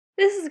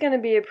This is going to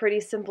be a pretty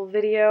simple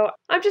video.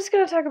 I'm just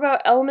going to talk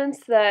about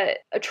elements that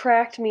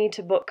attract me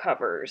to book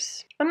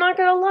covers. I'm not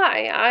going to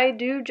lie, I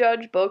do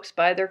judge books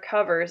by their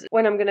covers.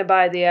 When I'm going to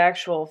buy the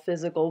actual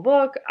physical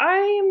book, I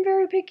am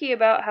very picky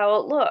about how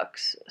it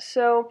looks.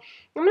 So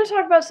I'm going to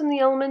talk about some of the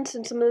elements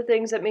and some of the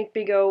things that make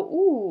me go,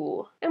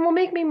 ooh, and will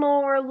make me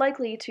more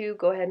likely to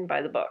go ahead and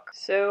buy the book.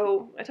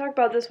 So I talked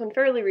about this one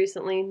fairly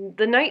recently.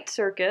 The Night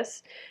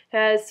Circus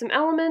has some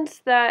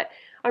elements that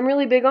I'm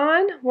really big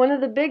on. One of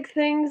the big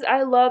things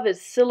I love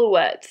is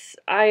silhouettes.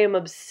 I am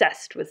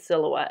obsessed with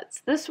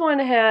silhouettes. This one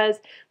has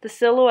the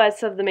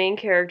silhouettes of the main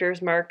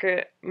characters,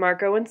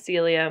 Marco and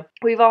Celia.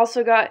 We've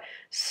also got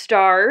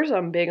stars.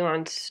 I'm big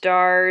on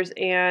stars.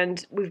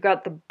 And we've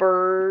got the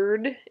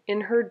bird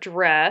in her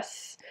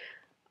dress.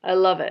 I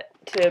love it.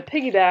 To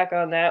piggyback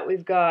on that,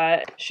 we've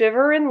got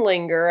Shiver and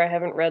Linger. I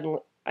haven't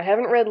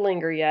read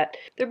Linger yet.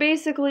 They're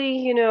basically,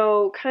 you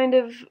know, kind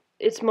of,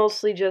 it's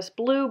mostly just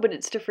blue, but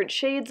it's different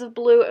shades of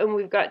blue, and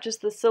we've got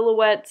just the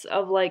silhouettes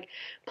of like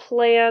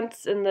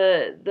plants and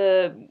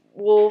the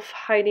wolf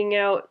hiding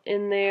out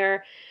in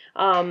there.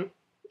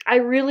 I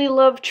really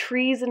love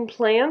trees and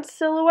plants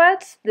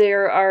silhouettes. They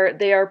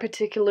are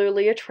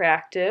particularly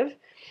attractive.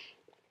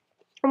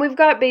 And we've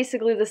got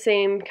basically the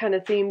same kind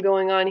of theme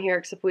going on here,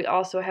 except we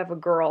also have a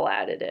girl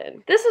added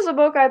in. This is a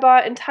book I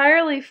bought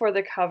entirely for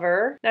the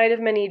cover, Night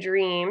of Many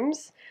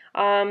Dreams.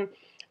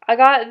 I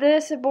got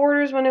this at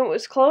Borders when it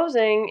was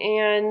closing,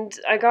 and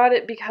I got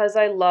it because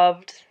I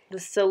loved the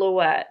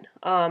silhouette.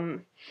 I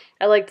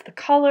liked the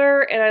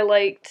color, and I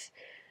liked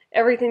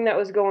everything that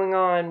was going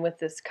on with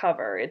this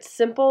cover. It's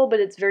simple,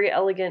 but it's very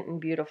elegant and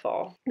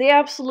beautiful. The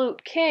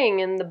absolute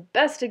king, and the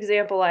best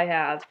example I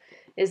have,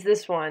 is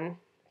this one,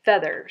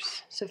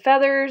 Feathers. So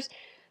Feathers,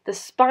 the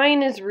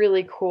spine is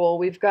really cool.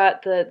 We've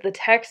got the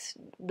text,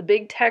 the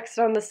big text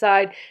on the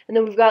side, and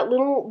then we've got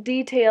little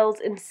details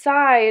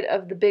inside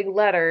of the big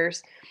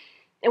letters.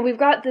 And we've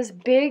got this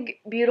big,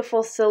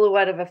 beautiful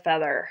silhouette of a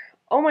feather.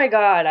 Oh my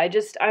god,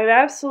 I'm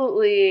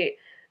absolutely,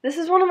 this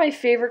is one of my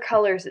favorite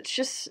colors. It's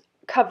just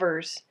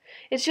covers.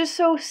 It's just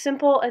so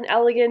simple and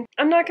elegant.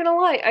 I'm not gonna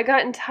lie, I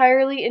got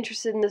entirely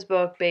interested in this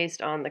book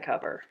based on the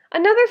cover.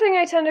 Another thing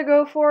I tend to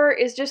go for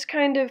is just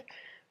kind of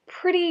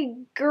pretty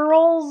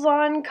girls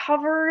on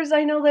covers.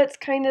 I know that's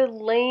kind of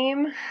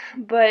lame,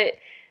 but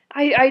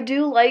I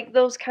do like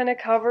those kind of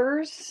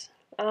covers.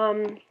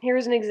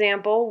 Here's an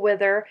example with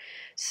her.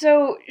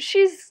 So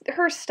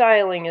her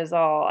styling is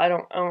all. I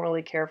don't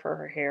really care for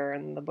her hair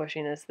and the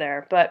bushiness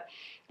there. But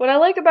what I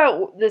like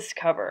about this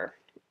cover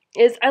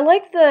is I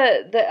like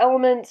the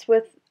elements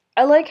with,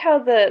 I like how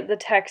the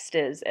text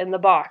is and the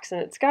box, and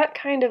it's got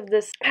kind of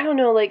this, I don't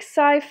know, like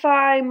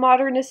sci-fi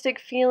modernistic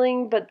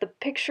feeling, but the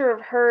picture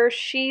of her,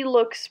 she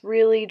looks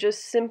really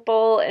just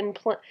simple and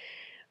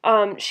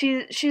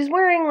she's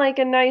wearing like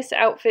a nice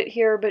outfit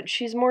here, but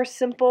she's more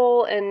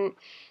simple, and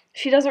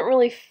she doesn't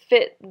really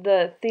fit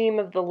the theme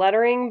of the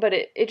lettering, but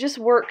it just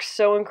works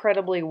so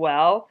incredibly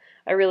well.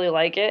 I really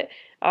like it.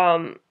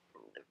 I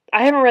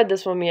haven't read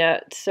this one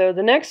yet, so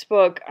the next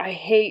book, I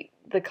hate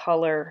the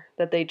color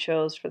that they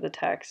chose for the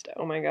text.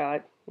 Oh my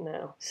god,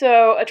 no.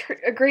 So,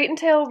 A Great and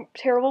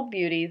Terrible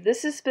Beauty.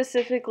 This is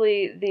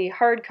specifically the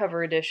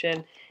hardcover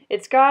edition.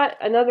 It's got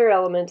another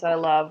element I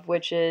love,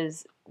 which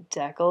is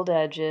deckled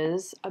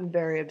edges. I'm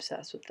very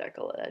obsessed with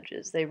deckled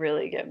edges. They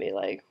really get me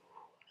like,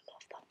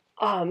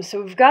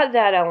 so we've got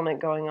that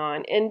element going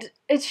on, and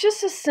it's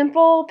just a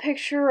simple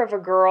picture of a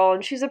girl,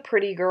 and she's a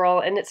pretty girl,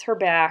 and it's her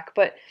back,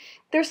 but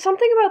there's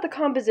something about the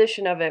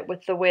composition of it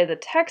with the way the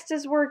text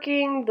is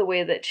working, the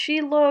way that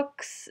she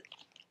looks.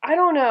 I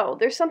don't know.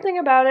 There's something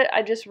about it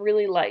I just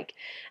really like,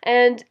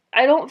 and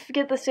I don't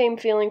get the same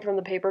feeling from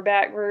the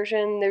paperback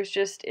version. It's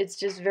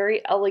just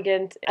very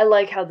elegant. I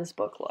like how this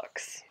book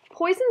looks.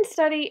 Poison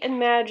Study and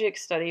Magic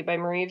Study by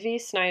Marie V.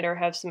 Snyder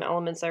have some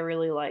elements I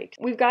really like.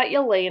 We've got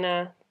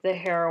Yelena, the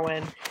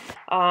heroine.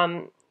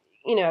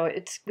 You know,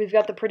 we've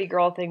got the pretty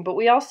girl thing, but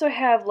we also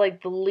have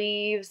like the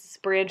leaves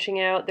branching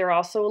out. They're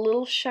also a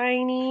little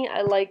shiny.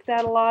 I like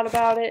that a lot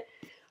about it.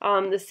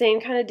 The same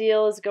kind of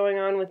deal is going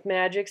on with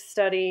Magic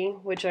Study,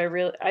 which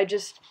I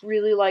just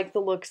really like the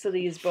looks of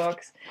these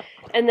books.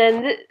 And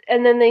then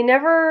they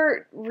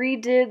never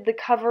redid the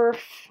cover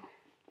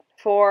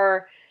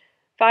for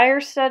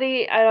Fire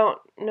Study. I don't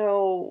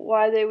know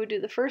why they would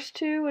do the first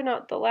two and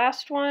not the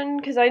last one,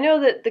 because I know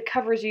that the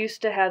covers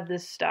used to have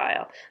this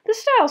style.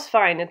 This style's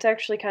fine. It's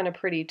actually kind of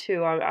pretty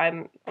too.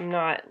 I'm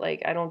not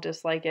like, I don't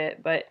dislike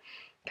it, but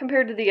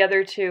compared to the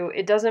other two,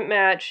 it doesn't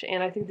match,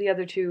 and I think the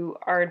other two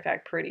are in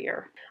fact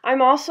prettier.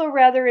 I'm also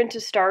rather into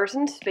Stars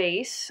in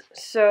Space,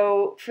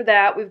 so for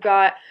that we've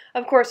got,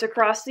 of course,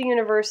 Across the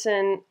Universe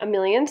and A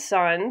Million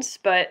Suns,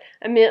 but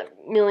A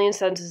Million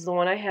Suns is the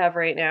one I have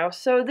right now.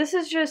 So this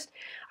is just,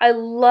 I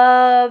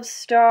love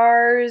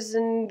stars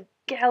and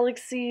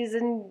galaxies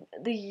and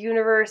the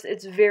universe.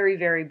 It's very,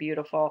 very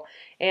beautiful,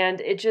 and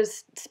it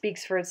just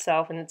speaks for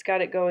itself, and it's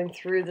got it going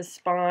through the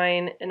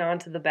spine and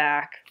onto the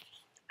back.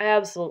 I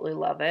absolutely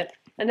love it.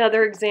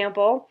 Another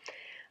example,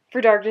 For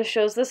Darkness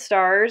Shows the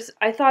Stars.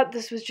 I thought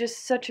this was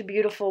just such a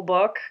beautiful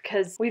book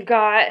because we've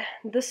got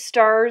the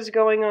stars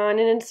going on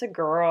and it's a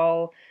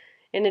girl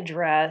in a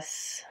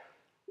dress.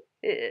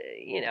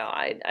 You know,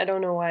 I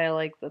don't know why I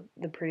like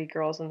the pretty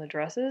girls in the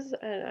dresses,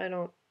 and I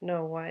don't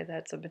know why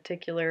that's a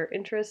particular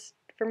interest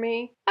for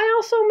me. I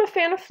also am a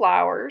fan of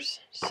flowers,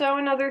 so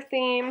another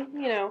theme,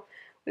 you know,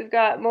 we've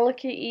got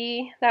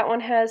Molokai. That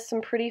one has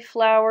some pretty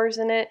flowers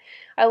in it.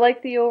 I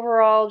like the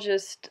overall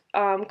just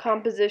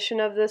composition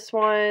of this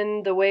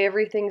one. The way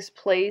everything's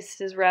placed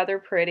is rather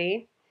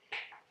pretty.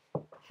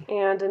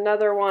 And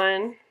another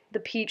one, The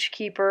Peach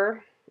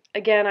Keeper.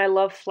 Again, I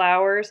love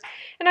flowers,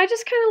 and I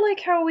just kind of like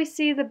how we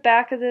see the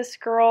back of this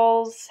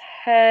girl's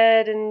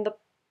head and the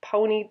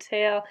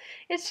ponytail.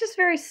 It's just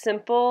very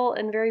simple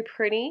and very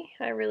pretty.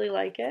 I really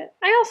like it.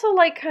 I also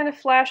like kind of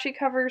flashy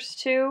covers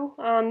too.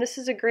 This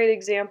is a great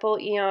example,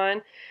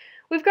 Eon.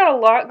 We've got a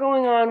lot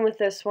going on with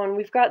this one.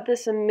 We've got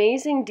this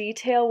amazing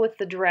detail with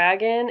the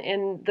dragon,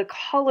 and the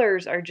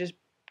colors are just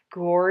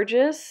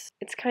gorgeous.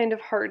 It's kind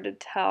of hard to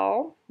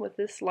tell with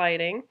this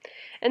lighting.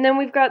 And then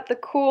we've got the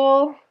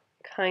cool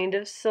kind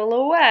of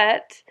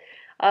silhouette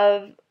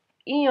of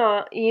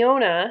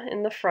Iona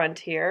in the front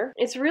here.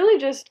 It's really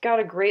just got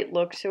a great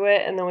look to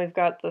it, and then we've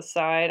got the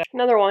side.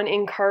 Another one,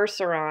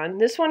 Incarceron.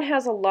 This one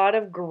has a lot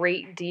of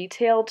great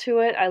detail to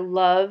it. I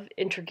love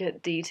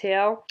intricate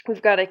detail.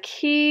 We've got a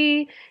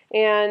key,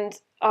 and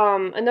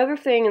another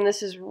thing, and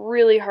this is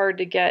really hard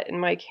to get in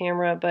my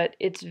camera, but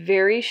it's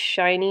very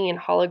shiny and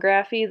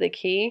holography, the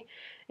key,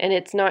 and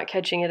it's not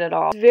catching it at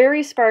all. It's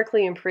very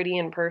sparkly and pretty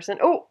in person.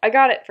 Oh, I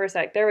got it for a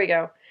sec. There we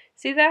go.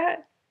 See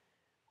that?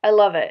 I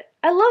love it.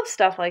 I love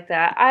stuff like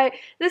that.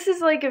 This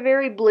is like a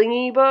very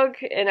blingy book,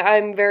 and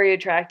I'm very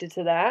attracted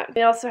to that.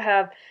 We also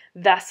have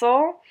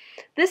Vessel.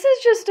 This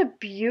is just a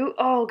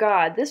oh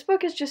god, this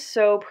book is just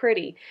so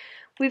pretty.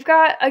 We've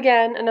got,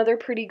 again, another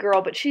pretty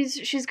girl, but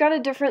she's got a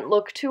different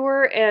look to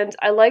her, and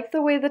I like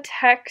the way the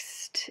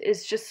text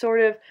is just sort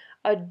of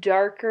a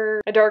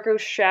darker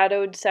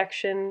shadowed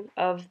section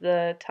of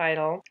the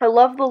title. I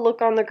love the look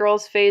on the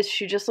girl's face.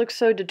 She just looks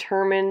so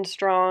determined,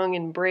 strong,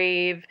 and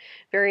brave,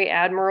 very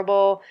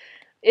admirable.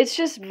 It's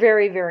just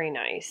very, very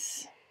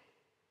nice.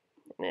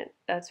 And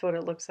that's what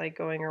it looks like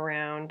going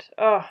around.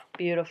 Oh,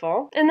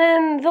 beautiful. And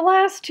then the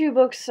last two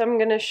books I'm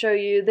going to show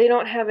you, they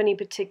don't have any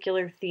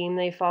particular theme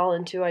they fall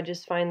into. I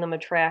just find them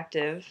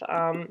attractive.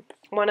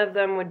 One of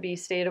them would be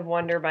State of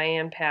Wonder by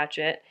Ann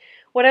Patchett.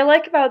 What I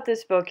like about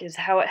this book is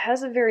how it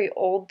has a very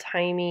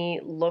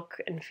old-timey look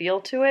and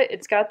feel to it.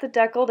 It's got the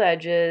deckled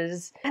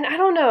edges, and I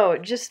don't know,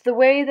 just the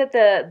way that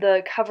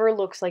the cover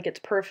looks like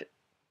it's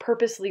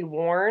purposely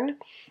worn.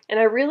 And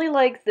I really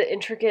like the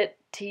intricate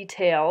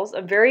details.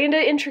 I'm very into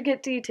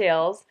intricate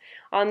details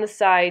on the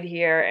side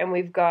here, and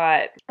we've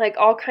got like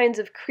all kinds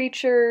of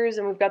creatures,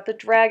 and we've got the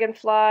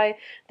dragonfly.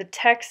 The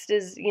text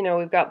is, you know,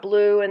 we've got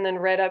blue and then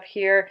red up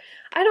here.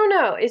 I don't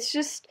know, it's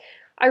just,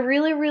 I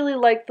really, really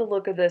like the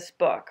look of this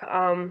book.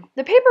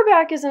 The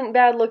paperback isn't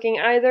bad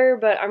looking either,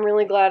 but I'm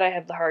really glad I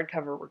have the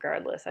hardcover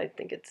regardless. I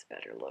think it's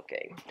better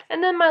looking.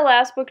 And then my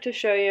last book to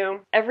show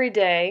you, Every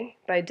Day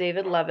by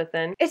David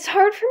Levithan. It's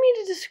hard for me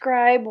to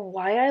describe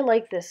why I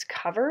like this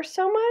cover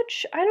so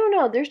much. I don't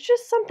know, there's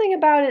just something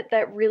about it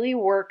that really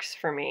works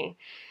for me.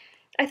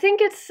 I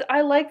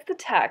like the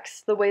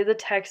text, the way the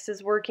text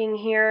is working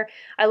here.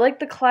 I like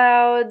the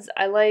clouds,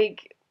 I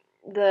like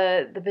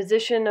the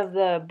position of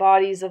the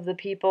bodies of the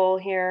people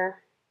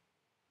here.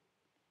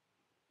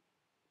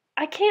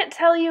 I can't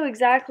tell you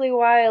exactly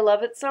why I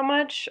love it so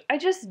much. I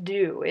just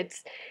do.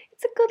 It's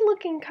a good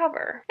looking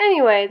cover.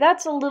 Anyway,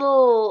 that's a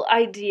little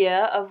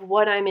idea of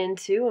what I'm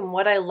into and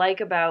what I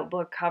like about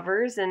book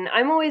covers, and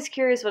I'm always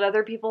curious what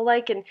other people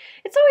like, and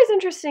it's always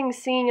interesting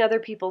seeing other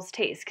people's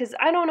tastes, because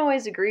I don't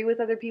always agree with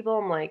other people.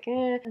 I'm like,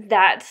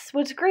 that's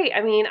what's great.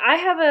 I mean, I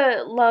have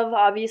a love,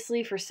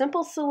 obviously, for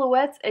simple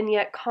silhouettes and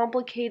yet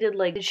complicated,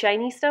 like,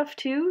 shiny stuff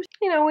too.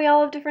 You know, we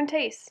all have different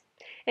tastes.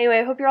 Anyway,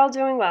 I hope you're all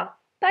doing well.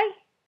 Bye!